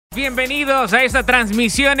Bienvenidos a esta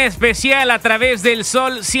transmisión especial a través del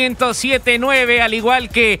Sol 107.9, al igual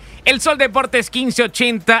que el Sol Deportes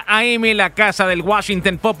 1580 AM, la casa del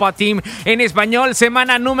Washington Football Team en español.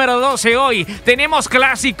 Semana número 12 hoy. Tenemos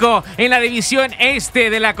clásico en la división este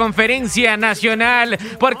de la Conferencia Nacional,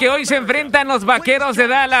 porque hoy se enfrentan los Vaqueros de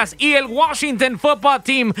Dallas y el Washington Football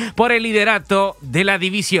Team por el liderato de la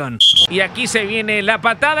división. Y aquí se viene la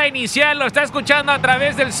patada inicial, lo está escuchando a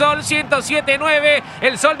través del Sol 107.9,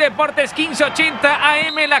 el Sol Deportes 1580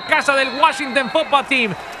 AM, la casa del Washington Football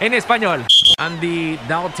Team en español. Andy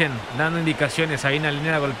Dalton dando indicaciones ahí en la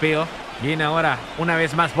línea de golpeo. Viene ahora una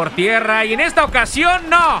vez más por tierra y en esta ocasión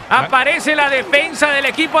no. Aparece la defensa del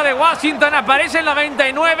equipo de Washington, aparece el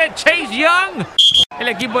 99, Chase Young. El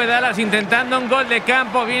equipo de Dallas intentando un gol de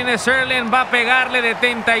campo. Viene Serlen, va a pegarle de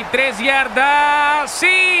 33 yardas.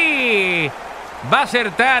 ¡Sí! Va a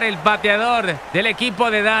acertar el pateador del equipo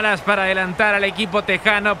de Dallas para adelantar al equipo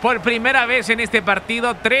tejano por primera vez en este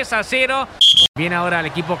partido, 3-0. Viene ahora el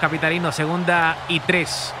equipo capitalino, 2nd y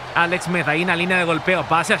 3. Alex Smith ahí en la línea de golpeo,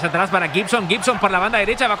 pase hacia atrás para Gibson. Gibson por la banda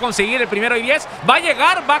derecha va a conseguir el 1º y 10. Va a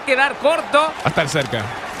llegar, va a quedar corto. Va a estar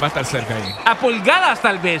cerca ahí. A pulgadas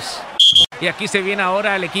tal vez. Y aquí se viene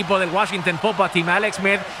ahora el equipo del Washington Football Team. Alex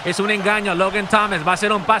Smith es un engaño. Logan Thomas va a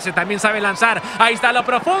hacer un pase. También sabe lanzar. Ahí está lo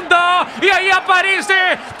profundo. Y ahí aparece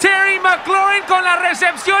Terry McLaurin con la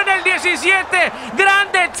recepción del 17.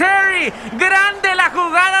 Grande Terry. Grande la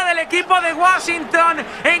jugada del equipo de Washington.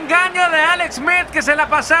 Engaño de Alex Smith que se la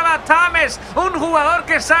pasaba a Thomas. Un jugador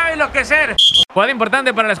que sabe lo que hacer. Jugada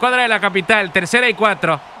importante para la escuadra de la capital. 3rd y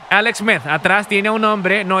 4. Alex Smith, atrás tiene a un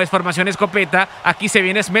hombre, no es formación escopeta. Aquí se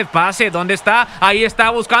viene Smith, pase, ¿dónde está? Ahí está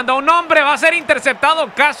buscando a un hombre, va a ser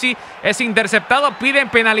interceptado, casi es interceptado, piden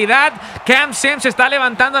penalidad. Cam Sims está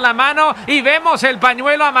levantando la mano y vemos el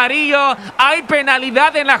pañuelo amarillo. Hay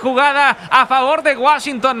penalidad en la jugada a favor de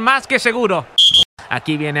Washington, más que seguro.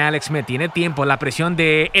 Aquí viene Alex Smith, tiene tiempo, la presión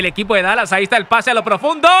del equipo de Dallas. Ahí está el pase a lo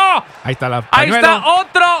profundo. Ahí está la pañuelo. Ahí está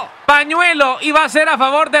otro pañuelo y va a ser a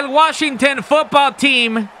favor del Washington Football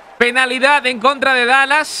Team. Penalidad en contra de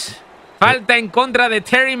Dallas. Falta en contra de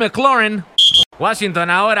Terry McLaurin.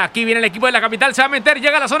 Washington ahora, aquí viene el equipo de la capital, se va a meter,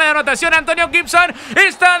 llega a la zona de anotación. Antonio Gibson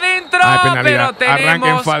está dentro, pero tenemos arranque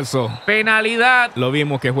en falso. Penalidad. Lo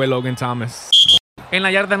vimos que fue Logan Thomas. En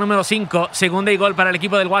la yarda número 5, 2nd y gol para el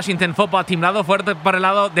equipo del Washington Football Team. Lado fuerte por el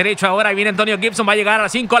lado derecho ahora. Ahí viene Antonio Gibson, va a llegar a la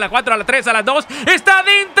 5, a la 4, a la 3, a la 2. ¡Está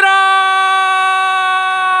dentro!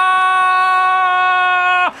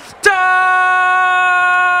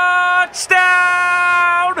 ¡Touchdown!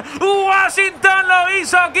 Washington lo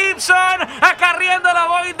hizo Gibson, acarreando la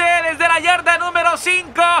boide desde la yarda número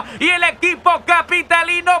 5. Y el equipo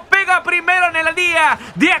capitalino pega primero en el día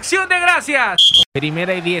de acción de gracias.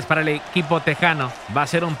 1st y 10 para el equipo tejano. Va a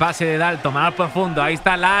ser un pase de Dalton, más profundo. Ahí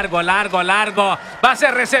está, largo. Va a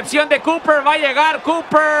ser recepción de Cooper. Va a llegar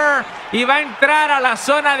Cooper y va a entrar a la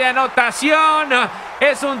zona de anotación.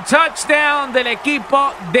 Es un touchdown del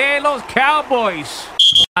equipo de los Cowboys.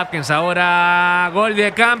 Hopkins ahora, gol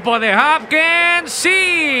de campo de Hopkins.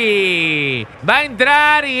 ¡Sí! Va a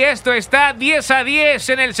entrar y esto está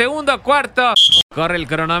 10-10 en el segundo cuarto. Corre el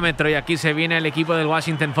cronómetro y aquí se viene el equipo del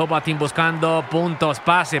Washington Football Team buscando puntos.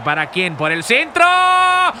 Pase, ¿para quién? Por el centro.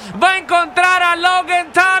 Va a encontrar a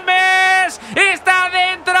Logan Thomas. ¡Está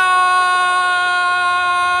dentro!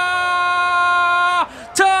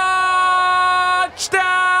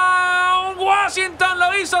 ¡Touchdown! Washington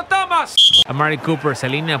lo hizo Thomas. Amari Cooper se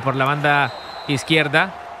alinea por la banda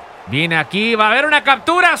izquierda. Viene aquí, va a haber una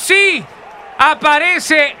captura. ¡Sí!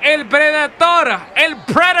 Aparece el Predator, el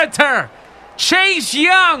Predator, Chase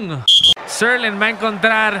Young. Serlen va a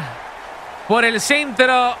encontrar por el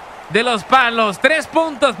centro de los palos. 3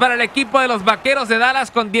 puntos para el equipo de los Vaqueros de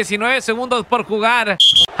Dallas con 19 segundos por jugar.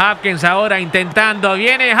 Hopkins ahora intentando.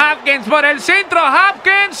 Viene Hopkins por el centro.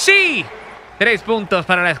 Hopkins, sí. 3 puntos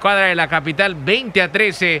para la escuadra de la capital,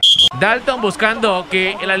 20-13. Dalton buscando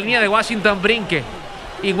que la línea de Washington brinque.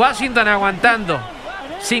 Y Washington aguantando,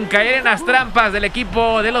 sin caer en las trampas del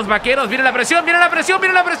equipo de los Vaqueros. Viene la presión.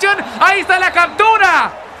 Ahí está la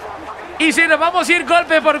captura. Y si nos vamos a ir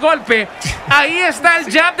golpe por golpe, ahí está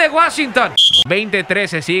el jab de Washington.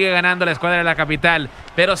 20-13, sigue ganando la escuadra de la capital,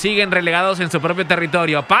 pero siguen relegados en su propio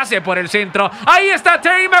territorio. Pase por el centro. Ahí está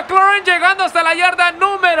Terry McLaurin llegando hasta la yarda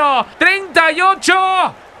número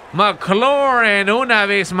 38. McLaurin una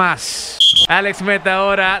vez más. Alex Smith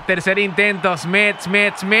ahora, 3er intento. Smith.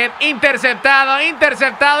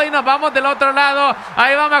 Interceptado y nos vamos del otro lado.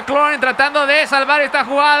 Ahí va McLaurin tratando de salvar esta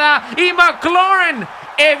jugada. Y McLaurin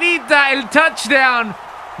evita el touchdown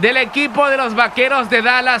del equipo de los Vaqueros de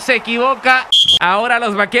Dallas. Se equivoca Ahora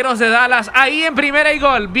los Vaqueros de Dallas, ahí en primera y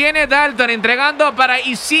gol. Viene Dalton entregando para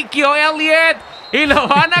Ezekiel Elliott y lo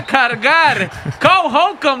van a cargar. Cole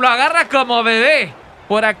Holcomb lo agarra como bebé.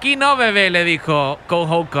 Por aquí no, bebé, le dijo Cole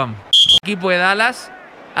Holcomb. Equipo de Dallas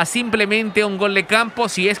a simplemente un gol de campo.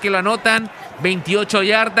 Si es que lo anotan, 28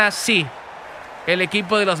 yardas, sí. El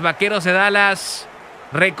equipo de los Vaqueros de Dallas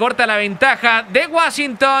recorta la ventaja de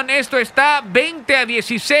Washington. Esto está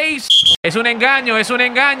 20-16. Es un engaño.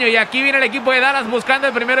 Y aquí viene el equipo de Dallas buscando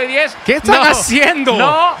el 1º y 10. ¿Qué están haciendo?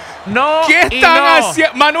 No. ¿Qué están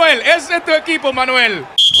haciendo? Manuel, ese es tu equipo, Manuel.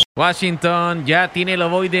 Washington ya tiene el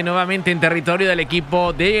ovoide nuevamente en territorio del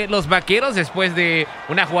equipo de los Vaqueros después de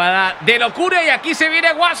una jugada de locura. Y aquí se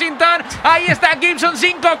viene Washington. Ahí está Gibson.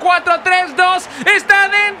 5, 4, 3, 2. ¡Está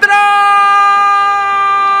dentro!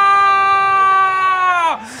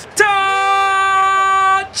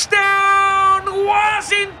 ¡Touchdown!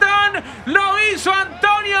 ¡Washington! ¡Lo hizo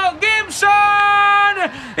Antonio Gibson!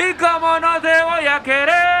 Y como no te voy a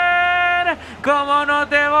querer, como no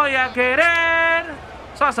te voy a querer.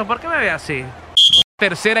 Suazo, ¿por qué me ve así?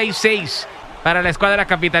 3ª y 6 para la escuadra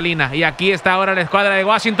capitalina. Y aquí está ahora la escuadra de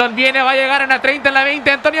Washington. Viene, va a llegar en la 30, en la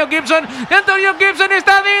 20. Antonio Gibson. Antonio Gibson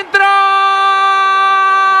está dentro.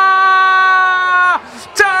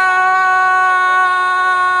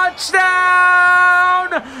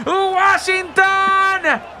 ¡Touchdown! Washington.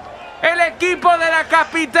 El equipo de la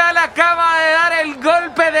capital acaba de dar el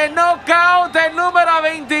golpe de knockout, el número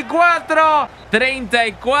 24.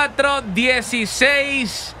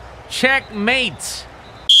 34-16. Checkmate.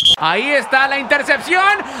 Ahí está la intercepción.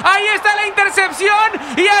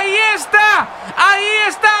 Y ahí está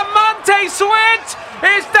Montez Sweat.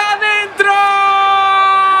 Está dentro.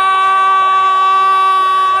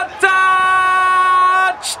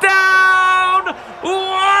 Touchdown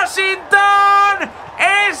Washington.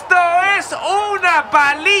 Esto es una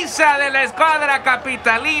paliza de la escuadra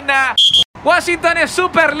capitalina. Washington es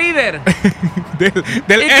super líder.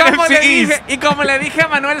 del NFC East. Y como le dije a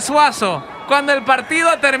Manuel Suazo, cuando el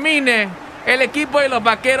partido termine, el equipo de los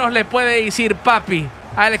Vaqueros le puede decir papi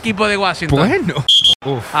al equipo de Washington. Bueno.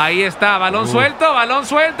 Ahí está, balón suelto. Va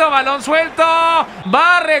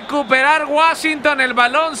a recuperar Washington el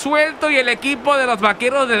balón suelto y el equipo de los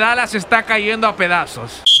Vaqueros de Dallas está cayendo a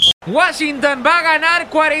pedazos. Washington va a ganar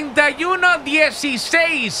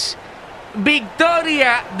 41-16.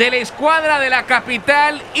 Victoria de la escuadra de la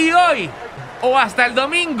capital. Y hoy, o hasta el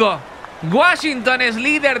domingo, Washington es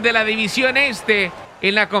líder de la división este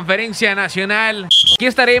en la conferencia nacional. Aquí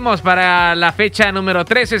estaremos para la fecha número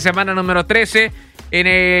 13, semana número 13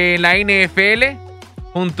 en la NFL,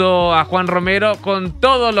 junto a Juan Romero, con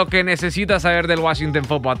todo lo que necesitas saber del Washington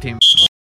Football Team.